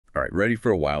All right, ready for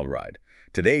a wild ride.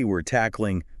 Today we're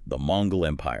tackling the Mongol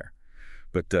Empire,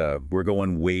 but we're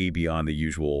going way beyond the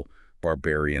usual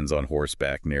barbarians on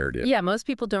horseback narrative. Yeah, most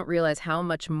people don't realize how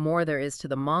much more there is to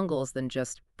the Mongols than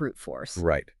just brute force.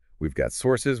 Right. We've got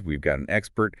sources, we've got an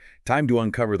expert. Time to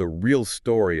uncover the real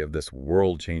story of this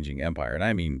world-changing empire. And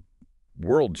I mean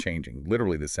world-changing.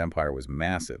 Literally, this empire was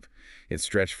massive. It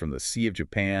stretched from the Sea of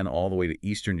Japan all the way to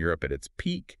Eastern Europe at its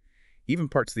peak, even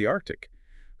parts of the Arctic.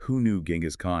 Who knew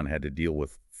Genghis Khan had to deal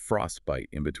with frostbite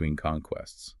in between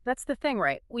conquests? That's the thing,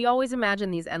 right? We always imagine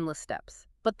these endless steppes.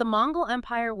 But the Mongol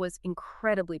Empire was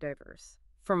incredibly diverse,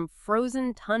 from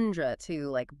frozen tundra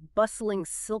to bustling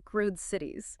Silk Road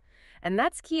cities. And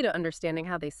that's key to understanding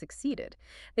how they succeeded.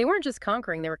 They weren't just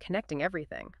conquering, they were connecting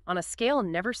everything on a scale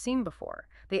never seen before.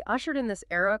 They ushered in this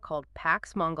era called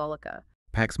Pax Mongolica.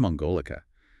 Pax Mongolica.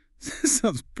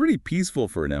 Sounds pretty peaceful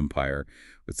for an empire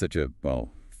with such a,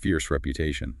 well, fierce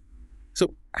reputation.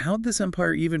 So how'd this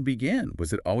empire even begin?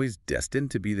 Was it always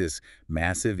destined to be this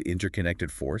massive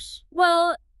interconnected force?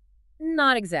 Well,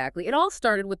 not exactly. It all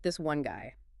started with this one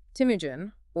guy,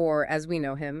 Temujin, or as we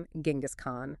know him, Genghis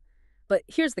Khan. But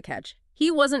here's the catch. He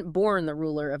wasn't born the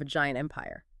ruler of a giant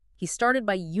empire. He started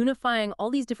by unifying all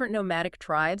these different nomadic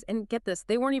tribes, and get this,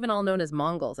 they weren't even all known as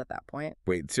Mongols at that point.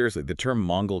 Wait, seriously, the term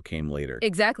Mongol came later.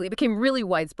 Exactly. It became really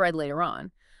widespread later on.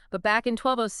 But back in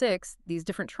 1206, these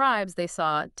different tribes, they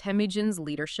saw Temujin's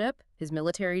leadership, his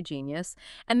military genius,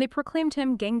 and they proclaimed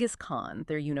him Genghis Khan,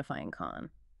 their unifying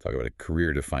Khan. Talk about a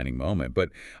career-defining moment. But,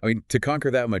 I mean, to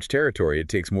conquer that much territory, it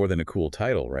takes more than a cool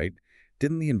title, right?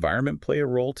 Didn't the environment play a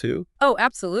role, too? Oh,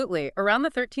 absolutely. Around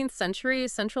the 13th century,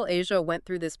 Central Asia went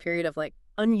through this period of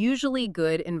unusually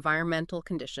good environmental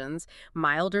conditions,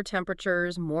 milder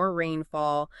temperatures, more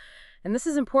rainfall. And this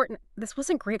is important. This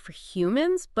wasn't great for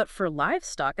humans, but for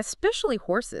livestock, especially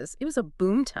horses. It was a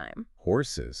boom time.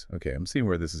 Horses. Okay, I'm seeing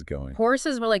where this is going.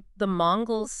 Horses were like the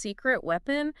Mongols' secret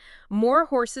weapon. More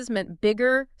horses meant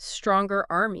bigger, stronger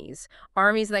armies.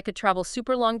 Armies that could travel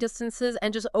super long distances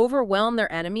and just overwhelm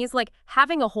their enemies, like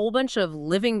having a whole bunch of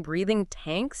living, breathing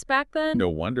tanks back then. No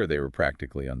wonder they were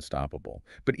practically unstoppable.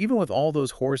 But even with all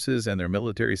those horses and their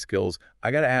military skills,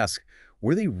 I gotta ask,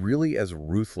 were they really as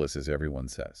ruthless as everyone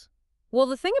says? Well,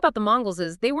 the thing about the Mongols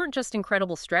is they weren't just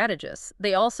incredible strategists.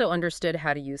 They also understood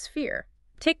how to use fear.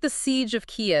 Take the siege of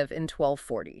Kiev in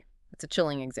 1240. It's a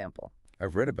chilling example.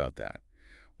 I've read about that.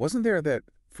 Wasn't there that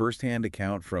first-hand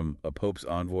account from a Pope's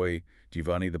envoy,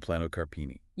 Giovanni the Plano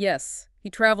Carpini? Yes, he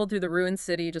traveled through the ruined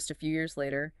city just a few years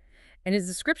later. And his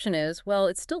description is, well,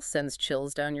 it still sends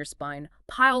chills down your spine.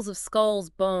 Piles of skulls,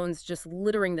 bones just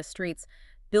littering the streets,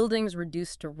 buildings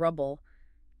reduced to rubble.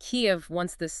 Kiev,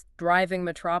 once this thriving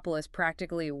metropolis,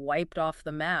 practically wiped off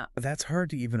the map. That's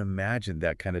hard to even imagine,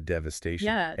 that kind of devastation.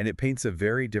 Yeah. And it paints a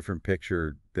very different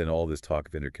picture than all this talk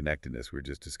of interconnectedness we were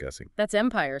just discussing. That's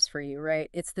empires for you, right?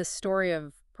 It's this story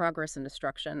of progress and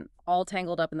destruction, all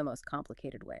tangled up in the most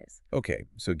complicated ways. Okay,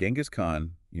 so Genghis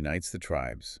Khan unites the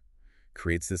tribes,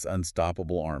 creates this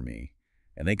unstoppable army,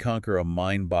 and they conquer a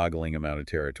mind-boggling amount of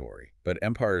territory. But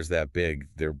empires that big,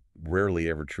 they're rarely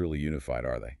ever truly unified,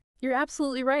 are they? You're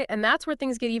absolutely right. And that's where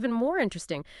things get even more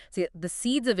interesting. See, the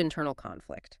seeds of internal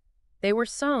conflict, they were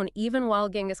sown even while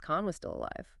Genghis Khan was still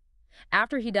alive.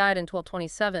 After he died in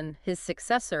 1227, his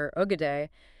successor, Ögedei,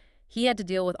 he had to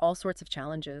deal with all sorts of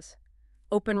challenges.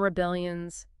 Open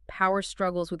rebellions, power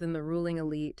struggles within the ruling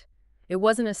elite. It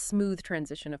wasn't a smooth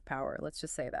transition of power, let's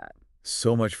just say that.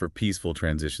 So much for peaceful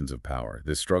transitions of power.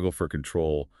 This struggle for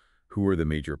control. Who were the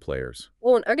major players?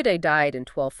 Well, when Ögedei died in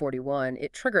 1241,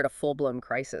 it triggered a full-blown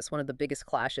crisis, one of the biggest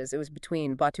clashes. It was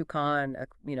between Batu Khan,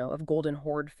 of Golden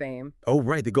Horde fame. Oh,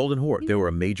 right, the Golden Horde. They were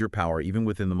a major power even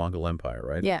within the Mongol Empire,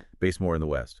 right? Yeah. Based more in the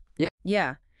West.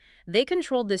 Yeah. They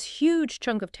controlled this huge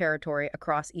chunk of territory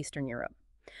across Eastern Europe.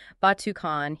 Batu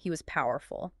Khan, he was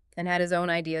powerful and had his own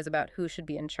ideas about who should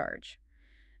be in charge.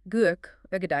 Guk,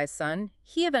 Ögedei's son,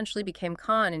 he eventually became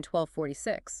Khan in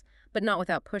 1246, but not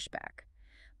without pushback.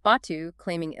 Batu,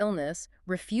 claiming illness,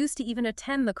 refused to even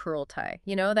attend the Kurultai,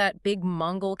 that big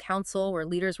Mongol council where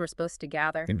leaders were supposed to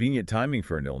gather. Convenient timing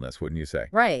for an illness, wouldn't you say?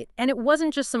 Right. And it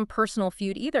wasn't just some personal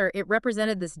feud either. It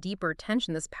represented this deeper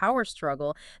tension, this power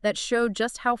struggle that showed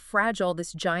just how fragile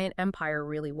this giant empire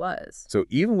really was. So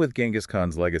even with Genghis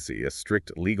Khan's legacy, a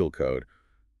strict legal code,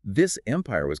 this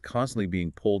empire was constantly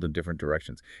being pulled in different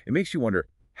directions. It makes you wonder,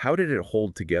 how did it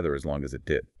hold together as long as it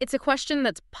did? It's a question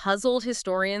that's puzzled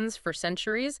historians for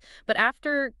centuries, but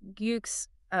after Guk's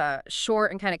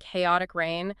short and kind of chaotic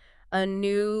reign, a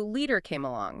new leader came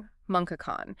along, Munka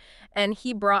Khan, and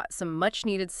he brought some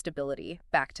much-needed stability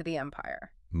back to the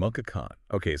empire. Munka Khan.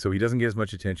 Okay, so he doesn't get as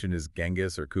much attention as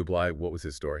Genghis or Kublai. What was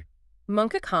his story?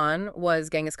 Munka Khan was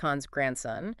Genghis Khan's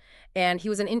grandson, and he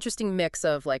was an interesting mix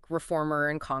of like reformer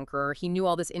and conqueror. He knew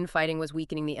all this infighting was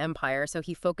weakening the empire, so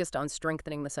he focused on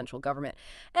strengthening the central government.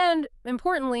 And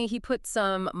importantly, he put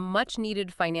some much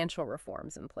needed financial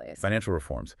reforms in place. Financial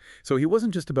reforms. So he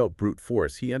wasn't just about brute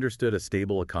force. He understood a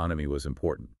stable economy was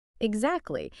important.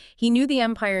 Exactly. He knew the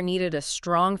empire needed a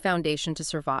strong foundation to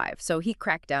survive, so he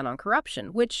cracked down on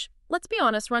corruption, which, let's be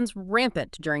honest, runs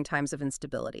rampant during times of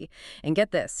instability. And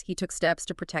get this, he took steps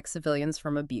to protect civilians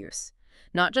from abuse.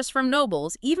 Not just from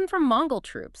nobles, even from Mongol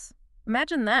troops.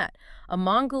 Imagine that, a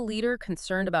Mongol leader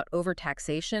concerned about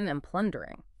overtaxation and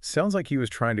plundering. Sounds like he was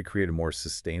trying to create a more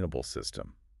sustainable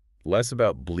system. Less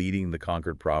about bleeding the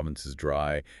conquered provinces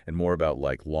dry and more about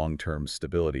like long-term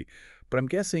stability. But I'm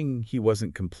guessing he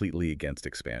wasn't completely against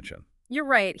expansion. You're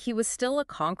right, he was still a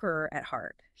conqueror at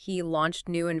heart. He launched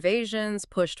new invasions,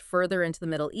 pushed further into the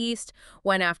Middle East,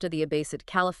 went after the Abbasid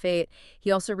Caliphate.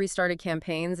 He also restarted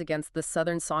campaigns against the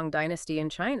Southern Song dynasty in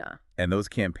China. And those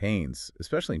campaigns,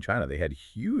 especially in China, they had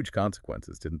huge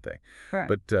consequences, didn't they?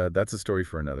 Correct. But that's a story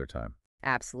for another time.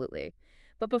 Absolutely.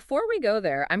 But before we go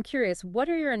there, I'm curious, what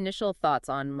are your initial thoughts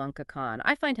on Munka Khan?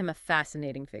 I find him a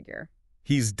fascinating figure.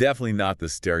 He's definitely not the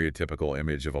stereotypical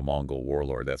image of a Mongol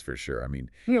warlord, that's for sure. I mean,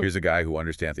 here's a guy who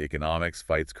understands economics,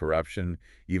 fights corruption,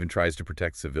 even tries to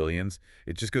protect civilians.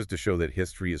 It just goes to show that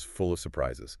history is full of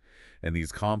surprises, and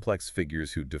these complex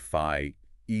figures who defy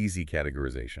easy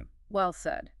categorization. Well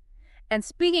said. And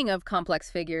speaking of complex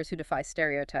figures who defy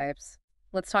stereotypes,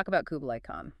 let's talk about Kublai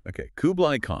Khan. Okay,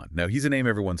 Kublai Khan. Now, he's a name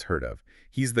everyone's heard of.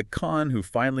 He's the Khan who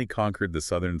finally conquered the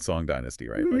Southern Song dynasty,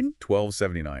 right? Like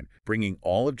 1279, bringing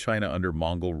all of China under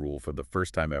Mongol rule for the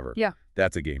first time ever. Yeah.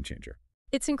 That's a game changer.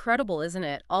 It's incredible, isn't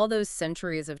it? All those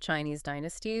centuries of Chinese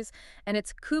dynasties, and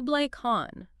it's Kublai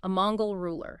Khan, a Mongol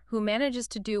ruler, who manages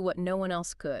to do what no one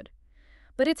else could.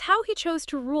 But it's how he chose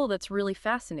to rule that's really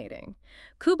fascinating.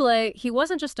 Kublai, he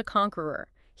wasn't just a conqueror.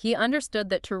 He understood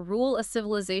that to rule a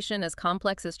civilization as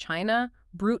complex as China,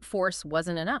 brute force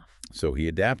wasn't enough. So he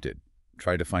adapted,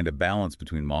 tried to find a balance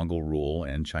between Mongol rule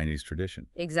and Chinese tradition.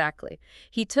 Exactly.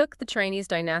 He took the Chinese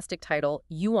dynastic title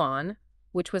Yuan,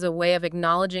 which was a way of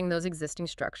acknowledging those existing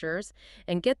structures.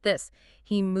 And get this,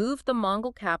 he moved the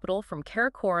Mongol capital from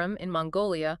Karakoram in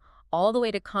Mongolia all the way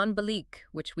to Khanbalik,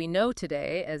 which we know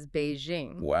today as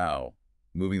Beijing. Wow.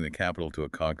 Moving the capital to a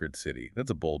conquered city.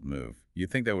 That's a bold move. You'd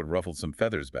think that would ruffle some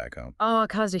feathers back home. Oh, it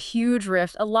caused a huge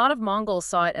rift. A lot of Mongols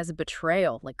saw it as a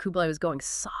betrayal, like Kublai was going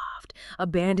soft,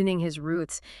 abandoning his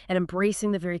roots, and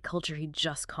embracing the very culture he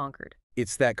just conquered.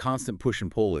 It's that constant push and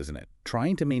pull, isn't it?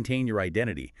 Trying to maintain your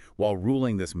identity while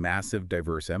ruling this massive,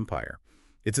 diverse empire.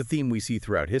 It's a theme we see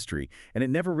throughout history, and it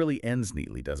never really ends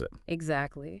neatly, does it?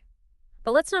 Exactly.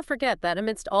 But let's not forget that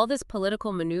amidst all this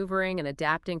political maneuvering and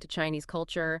adapting to Chinese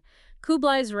culture,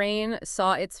 Kublai's reign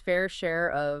saw its fair share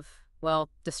of, well,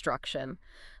 destruction.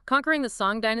 Conquering the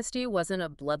Song dynasty wasn't a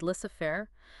bloodless affair,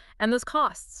 and those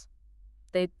costs,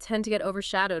 they tend to get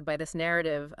overshadowed by this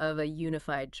narrative of a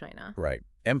unified China. Right.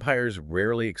 Empires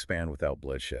rarely expand without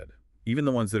bloodshed, even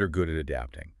the ones that are good at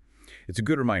adapting. It's a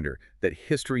good reminder that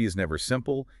history is never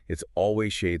simple, it's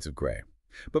always shades of gray.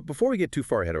 But before we get too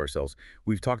far ahead of ourselves,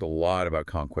 we've talked a lot about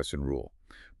conquest and rule.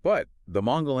 But the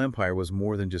Mongol Empire was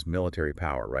more than just military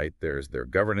power, right? There's their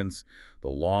governance, the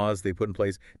laws they put in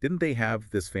place. Didn't they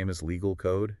have this famous legal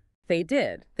code? They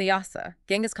did. The Yasa.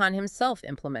 Genghis Khan himself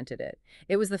implemented it.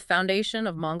 It was the foundation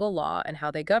of Mongol law and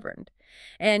how they governed.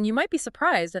 And you might be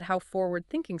surprised at how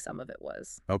forward-thinking some of it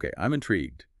was. Okay, I'm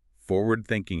intrigued.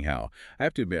 Forward-thinking how? I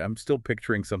have to admit, I'm still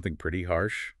picturing something pretty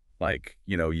harsh. Like,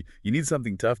 you need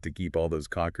something tough to keep all those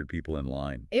conquered people in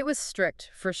line. It was strict,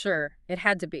 for sure. It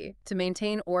had to be, to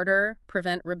maintain order,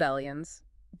 prevent rebellions,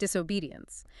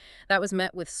 disobedience. That was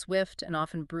met with swift and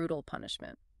often brutal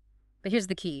punishment. But here's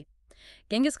the key.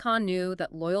 Genghis Khan knew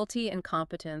that loyalty and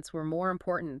competence were more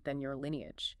important than your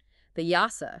lineage. The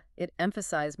Yasa, it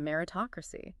emphasized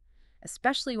meritocracy,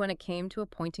 especially when it came to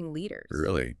appointing leaders.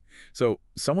 Really? So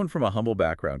someone from a humble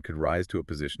background could rise to a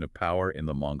position of power in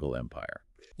the Mongol Empire.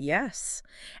 Yes,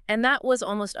 and that was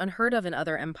almost unheard of in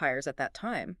other empires at that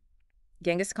time.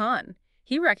 Genghis Khan,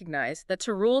 he recognized that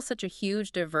to rule such a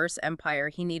huge, diverse empire,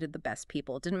 he needed the best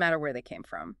people. It didn't matter where they came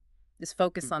from. This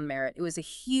focus on merit, it was a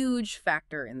huge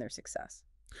factor in their success.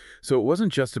 So it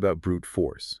wasn't just about brute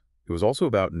force. It was also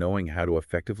about knowing how to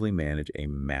effectively manage a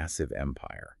massive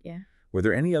empire. Yeah. Were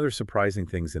there any other surprising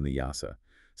things in the Yasa?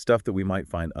 Stuff that we might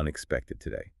find unexpected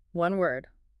today? One word: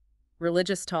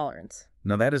 religious tolerance.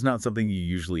 Now, that is not something you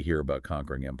usually hear about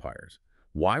conquering empires.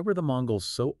 Why were the Mongols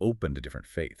so open to different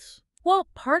faiths? Well,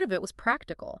 part of it was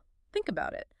practical. Think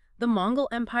about it. The Mongol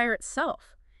Empire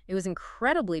itself, It was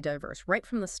incredibly diverse right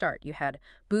from the start. You had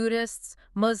Buddhists,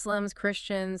 Muslims,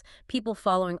 Christians, people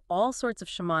following all sorts of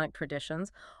shamanic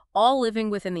traditions, all living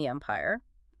within the empire.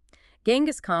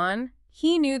 Genghis Khan,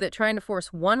 he knew that trying to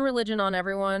force one religion on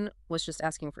everyone was just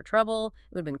asking for trouble.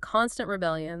 It would have been constant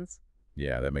rebellions.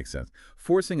 Yeah, that makes sense.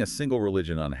 Forcing a single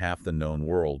religion on half the known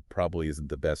world probably isn't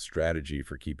the best strategy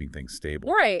for keeping things stable.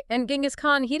 Right, and Genghis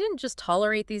Khan, he didn't just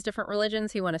tolerate these different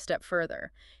religions, he went a step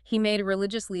further. He made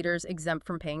religious leaders exempt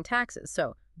from paying taxes.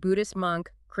 So, Buddhist monk,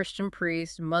 Christian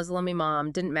priest, Muslim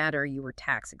imam, didn't matter, you were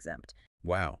tax exempt.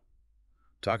 Wow.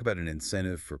 Talk about an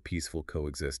incentive for peaceful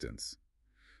coexistence.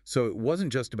 So it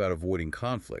wasn't just about avoiding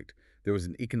conflict. There was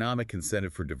an economic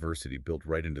incentive for diversity built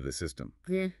right into the system.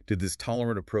 Yeah. Did this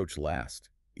tolerant approach last,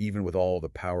 even with all the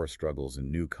power struggles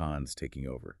and new cons taking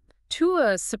over? To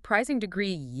a surprising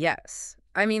degree, yes.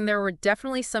 I mean, there were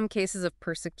definitely some cases of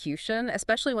persecution,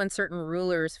 especially when certain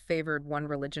rulers favored one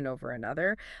religion over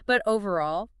another. But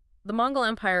overall, the Mongol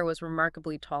Empire was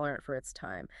remarkably tolerant for its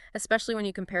time, especially when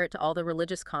you compare it to all the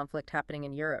religious conflict happening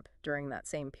in Europe during that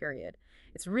same period.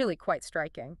 It's really quite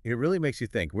striking. It really makes you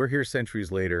think. We're here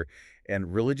centuries later,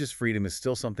 and religious freedom is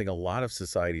still something a lot of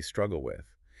societies struggle with.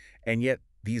 And yet,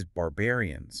 these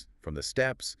barbarians from the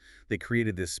steppes, they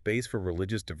created this space for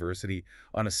religious diversity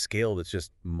on a scale that's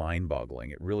just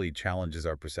mind-boggling. It really challenges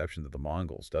our perception of the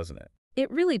Mongols, doesn't it?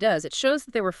 It really does. It shows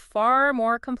that they were far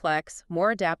more complex,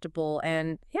 more adaptable,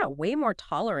 and, yeah, way more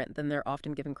tolerant than they're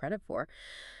often given credit for.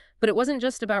 But it wasn't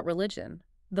just about religion.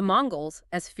 The Mongols,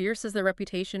 as fierce as their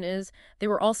reputation is, they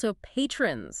were also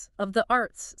patrons of the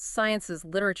arts, sciences,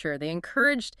 literature. They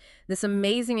encouraged this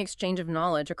amazing exchange of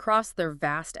knowledge across their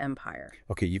vast empire.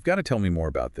 Okay, you've got to tell me more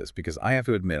about this because I have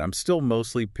to admit, I'm still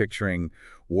mostly picturing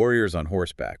warriors on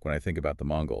horseback when I think about the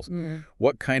Mongols.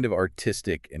 What kind of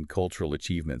artistic and cultural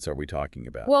achievements are we talking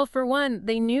about? Well, for one,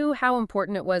 they knew how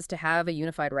important it was to have a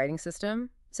unified writing system.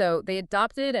 So they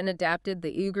adopted and adapted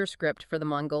the Uyghur script for the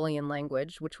Mongolian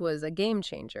language, which was a game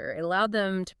changer. It allowed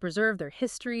them to preserve their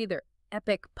history, their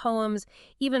epic poems,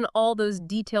 even all those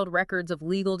detailed records of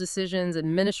legal decisions,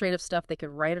 administrative stuff. They could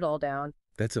write it all down.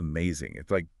 That's amazing.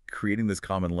 It's like creating this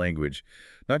common language,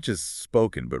 not just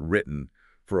spoken, but written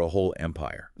for a whole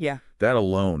empire. Yeah. That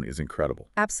alone is incredible.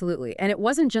 Absolutely. And it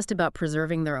wasn't just about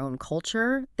preserving their own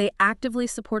culture. They actively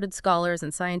supported scholars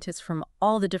and scientists from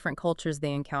all the different cultures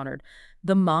they encountered.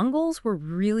 The Mongols were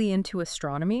really into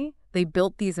astronomy. They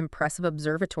built these impressive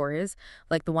observatories,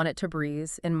 like the one at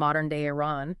Tabriz in modern-day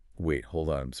Iran. Wait, hold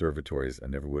on. Observatories, I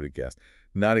never would have guessed.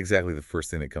 Not exactly the first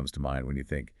thing that comes to mind when you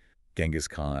think Genghis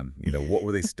Khan. What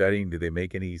were they studying? Did they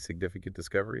make any significant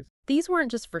discoveries? These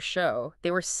weren't just for show.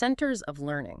 They were centers of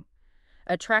learning,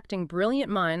 attracting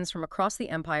brilliant minds from across the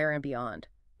empire and beyond.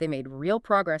 They made real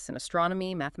progress in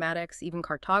astronomy, mathematics, even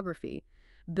cartography,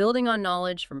 building on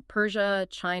knowledge from Persia,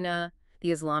 China,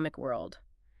 the Islamic world.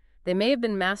 They may have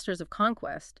been masters of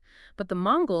conquest, but the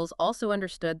Mongols also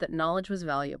understood that knowledge was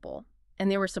valuable,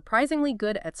 and they were surprisingly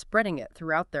good at spreading it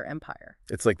throughout their empire.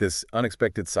 It's like this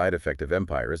unexpected side effect of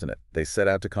empire, isn't it? They set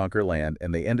out to conquer land,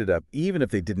 and they ended up, even if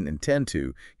they didn't intend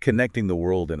to, connecting the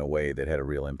world in a way that had a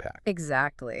real impact.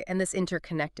 Exactly, and this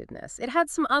interconnectedness. It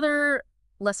had some other,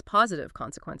 less positive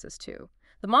consequences, too.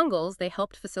 The Mongols, they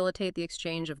helped facilitate the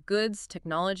exchange of goods,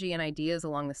 technology, and ideas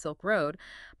along the Silk Road,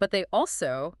 but they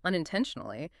also,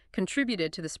 unintentionally,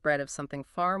 contributed to the spread of something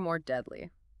far more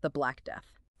deadly, the Black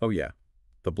Death. Oh yeah,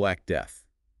 the Black Death.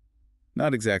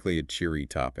 Not exactly a cheery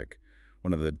topic,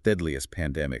 one of the deadliest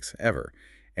pandemics ever,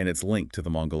 and it's linked to the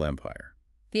Mongol Empire.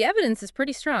 The evidence is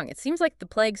pretty strong. It seems like the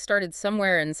plague started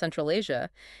somewhere in Central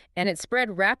Asia, and it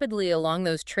spread rapidly along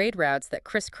those trade routes that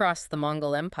crisscrossed the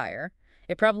Mongol Empire.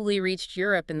 It probably reached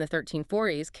Europe in the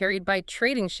 1340s, carried by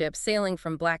trading ships sailing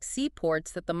from Black Sea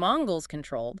ports that the Mongols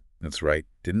controlled. That's right.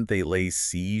 Didn't they lay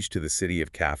siege to the city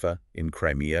of Kaffa in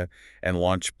Crimea and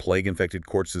launch plague-infected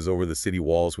corpses over the city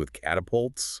walls with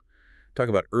catapults? Talk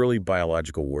about early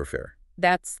biological warfare.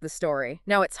 That's the story.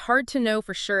 Now, it's hard to know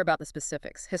for sure about the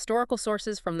specifics. Historical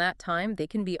sources from that time, they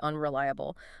can be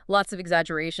unreliable. Lots of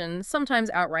exaggeration, sometimes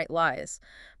outright lies.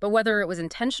 But whether it was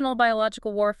intentional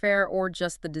biological warfare or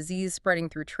just the disease spreading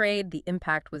through trade, the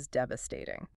impact was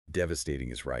devastating. Devastating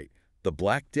is right. The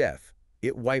Black Death,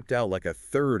 it wiped out like a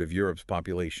third of Europe's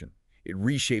population. It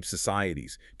reshaped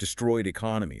societies, destroyed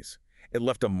economies. It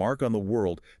left a mark on the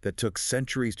world that took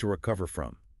centuries to recover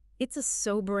from. It's a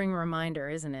sobering reminder,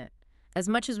 isn't it? As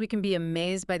much as we can be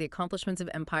amazed by the accomplishments of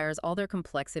empires, all their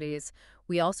complexities,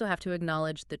 we also have to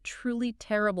acknowledge the truly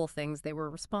terrible things they were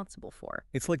responsible for.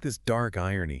 It's like this dark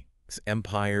irony. This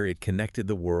empire, it connected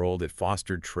the world, it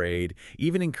fostered trade,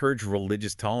 even encouraged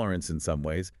religious tolerance in some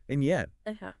ways, and yet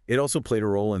Uh-huh. it also played a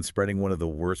role in spreading one of the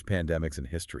worst pandemics in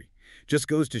history. Just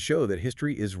goes to show that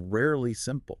history is rarely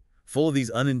simple, full of these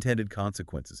unintended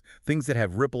consequences, things that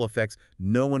have ripple effects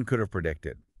no one could have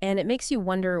predicted. And it makes you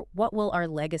wonder, what will our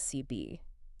legacy be?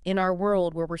 In our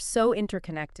world where we're so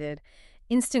interconnected,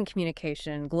 instant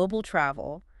communication, global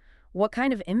travel, what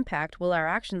kind of impact will our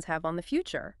actions have on the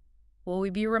future? Will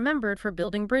we be remembered for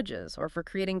building bridges or for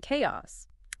creating chaos?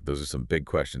 Those are some big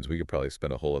questions. We could probably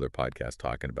spend a whole other podcast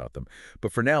talking about them.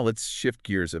 But for now, let's shift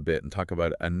gears a bit and talk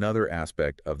about another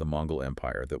aspect of the Mongol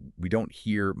Empire that we don't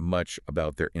hear much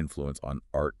about their influence on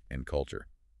art and culture.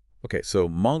 Okay, so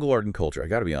Mongol art and culture, I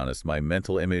got to be honest, my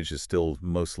mental image is still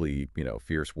mostly,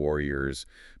 fierce warriors,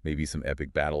 maybe some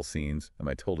epic battle scenes. Am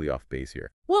I totally off base here?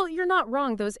 Well, you're not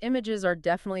wrong. Those images are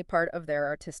definitely part of their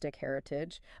artistic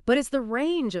heritage. But it's the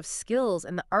range of skills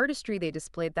and the artistry they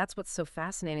displayed that's what's so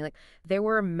fascinating. Like, they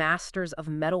were masters of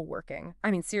metalworking.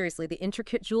 I mean, seriously, the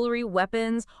intricate jewelry,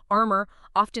 weapons, armor,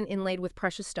 often inlaid with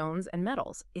precious stones and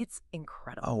metals. It's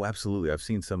incredible. Oh, absolutely. I've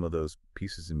seen some of those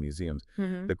pieces in museums.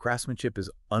 Hmm. The craftsmanship is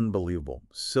unbelievable,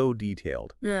 so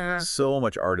detailed, Yeah. so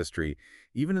much artistry,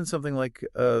 even in something like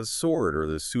a sword or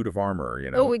the suit of armor.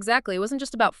 Oh, exactly. It wasn't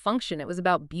just about function. It was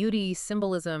about beauty,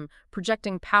 symbolism,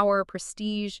 projecting power,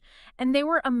 prestige. And they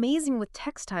were amazing with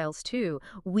textiles, too,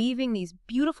 weaving these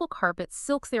beautiful carpets,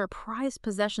 silks. They were prized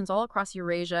possessions all across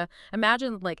Eurasia.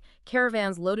 Imagine, like,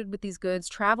 caravans loaded with these goods,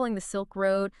 traveling the Silk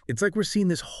Road. It's like we're seeing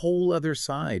this whole other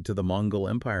side to the Mongol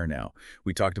Empire now.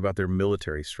 We talked about their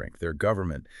military strength, their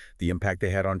government, the impact they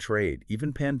had on trade,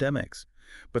 even pandemics.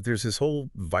 But there's this whole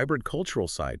vibrant cultural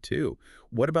side, too.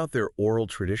 What about their oral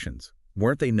traditions?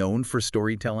 Weren't they known for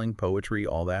storytelling, poetry,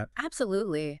 all that?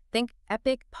 Absolutely. Think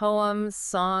epic poems,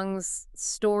 songs,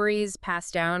 stories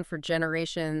passed down for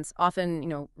generations,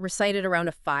 often, recited around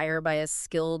a fire by a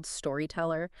skilled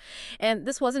storyteller. And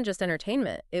this wasn't just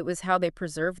entertainment. It was how they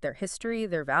preserved their history,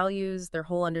 their values, their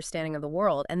whole understanding of the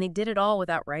world. And they did it all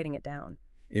without writing it down.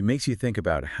 It makes you think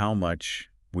about how much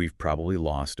we've probably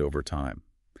lost over time.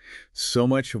 So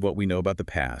much of what we know about the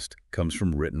past comes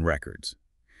from written records.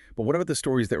 But what about the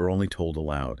stories that were only told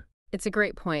aloud? It's a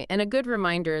great point, and a good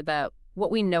reminder that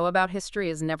what we know about history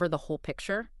is never the whole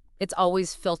picture. It's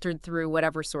always filtered through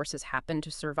whatever sources happen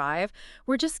to survive.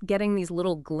 We're just getting these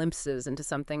little glimpses into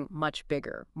something much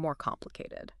bigger, more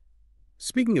complicated.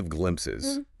 Speaking of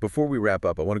glimpses, before we wrap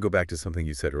up, I want to go back to something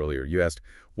you said earlier. You asked,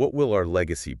 what will our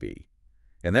legacy be?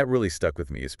 And that really stuck with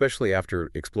me, especially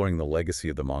after exploring the legacy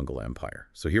of the Mongol Empire.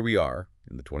 So here we are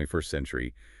in the 21st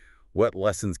century. What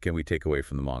lessons can we take away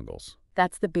from the Mongols?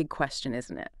 That's the big question,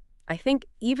 isn't it? I think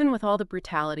even with all the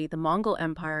brutality, the Mongol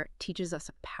Empire teaches us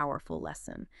a powerful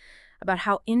lesson about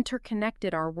how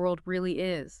interconnected our world really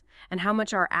is and how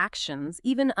much our actions,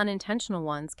 even unintentional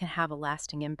ones, can have a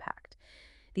lasting impact.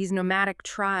 These nomadic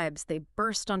tribes, they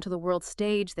burst onto the world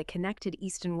stage, they connected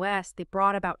East and West, they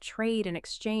brought about trade and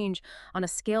exchange on a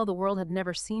scale the world had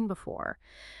never seen before.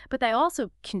 But they also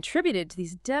contributed to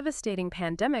these devastating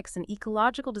pandemics and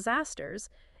ecological disasters.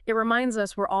 It reminds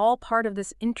us we're all part of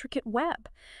this intricate web.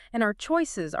 And our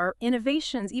choices, our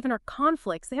innovations, even our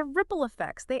conflicts, they have ripple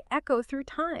effects. They echo through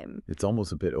time. It's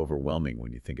almost a bit overwhelming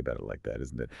when you think about it like that,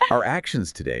 isn't it? Our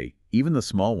actions today, even the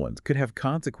small ones, could have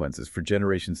consequences for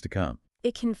generations to come.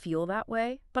 It can feel that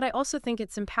way, but I also think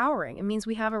it's empowering. It means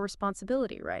we have a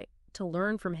responsibility, right? To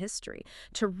learn from history,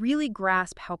 to really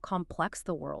grasp how complex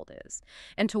the world is,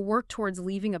 and to work towards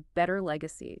leaving a better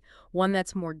legacy, one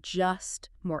that's more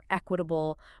just, more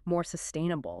equitable, more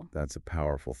sustainable. That's a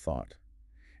powerful thought.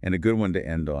 And a good one to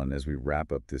end on as we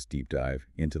wrap up this deep dive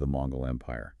into the Mongol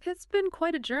Empire. It's been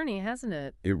quite a journey, hasn't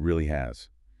it? It really has.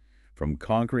 From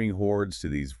conquering hordes to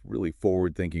these really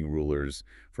forward-thinking rulers,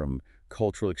 from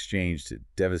cultural exchange to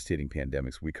devastating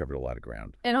pandemics, we covered a lot of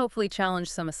ground. And hopefully challenge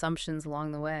some assumptions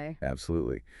along the way.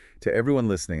 Absolutely. To everyone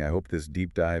listening, I hope this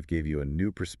deep dive gave you a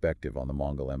new perspective on the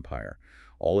Mongol Empire,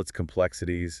 all its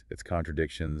complexities, its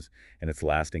contradictions, and its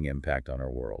lasting impact on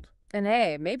our world. And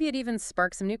hey, maybe it even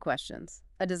sparks some new questions,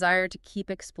 a desire to keep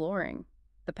exploring.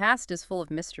 The past is full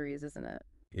of mysteries, isn't it?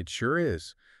 It sure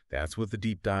is. That's what the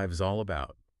deep dive is all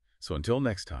about. So until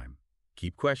next time,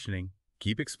 keep questioning,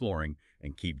 keep exploring,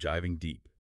 and keep diving deep.